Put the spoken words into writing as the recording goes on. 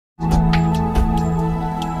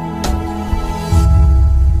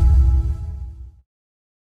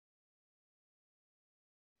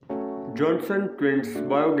Johnstson twins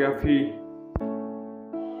biography.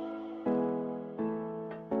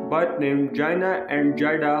 Birth name Jayna and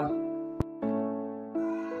Jayda.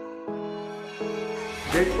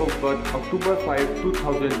 Date of birth October 5,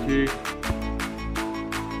 2003.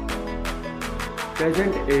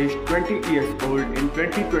 Present age 20 years old in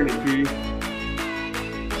 2023.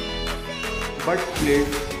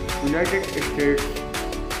 Birthplace United States.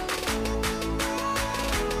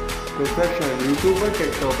 Profession YouTuber,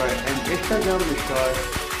 TikToker and Instagram star.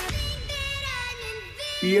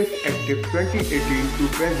 Years active 2018 to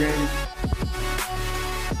present.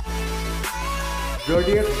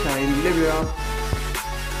 Zodiac sign Libra.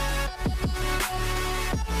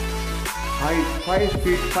 Height 5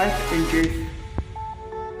 feet 5 inches.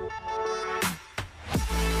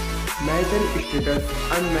 Marital status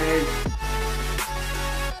unmarried.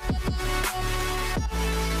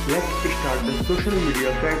 Let's start the social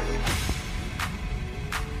media fact.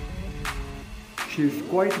 She is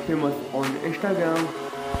quite famous on Instagram.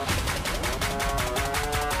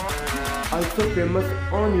 Also famous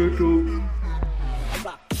on YouTube.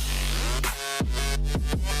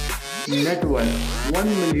 Net worth $1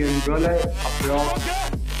 million approx.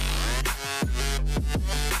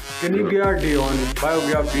 Kinigra Deon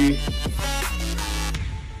Biography.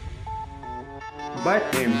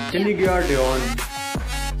 Birth name Kinigra Deon.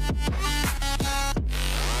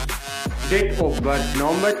 Date of birth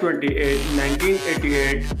November 28,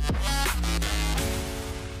 1988.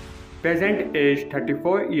 Present age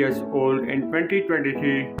 34 years old in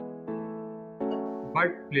 2023.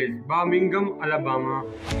 Birthplace Birmingham, Alabama.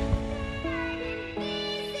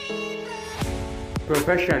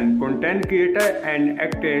 Profession content creator and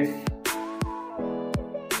actress.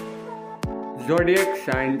 Zodiac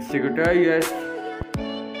sign Sagittarius.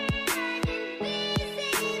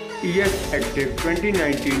 Years active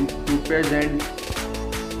 2019 to present.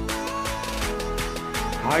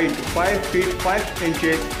 Height 5 feet 5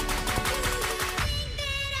 inches.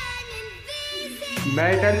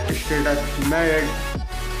 Marital status married.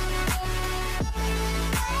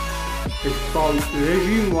 Spouse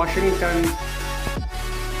Regime Washington.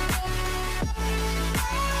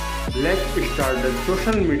 Let's start the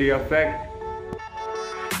social media fact.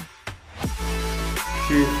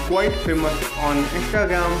 She is quite famous on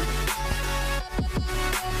Instagram.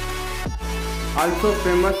 Also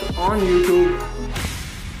famous on YouTube.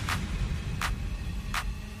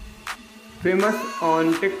 Famous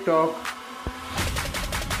on TikTok.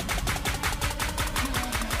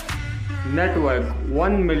 Net worth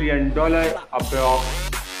 $1 million approx.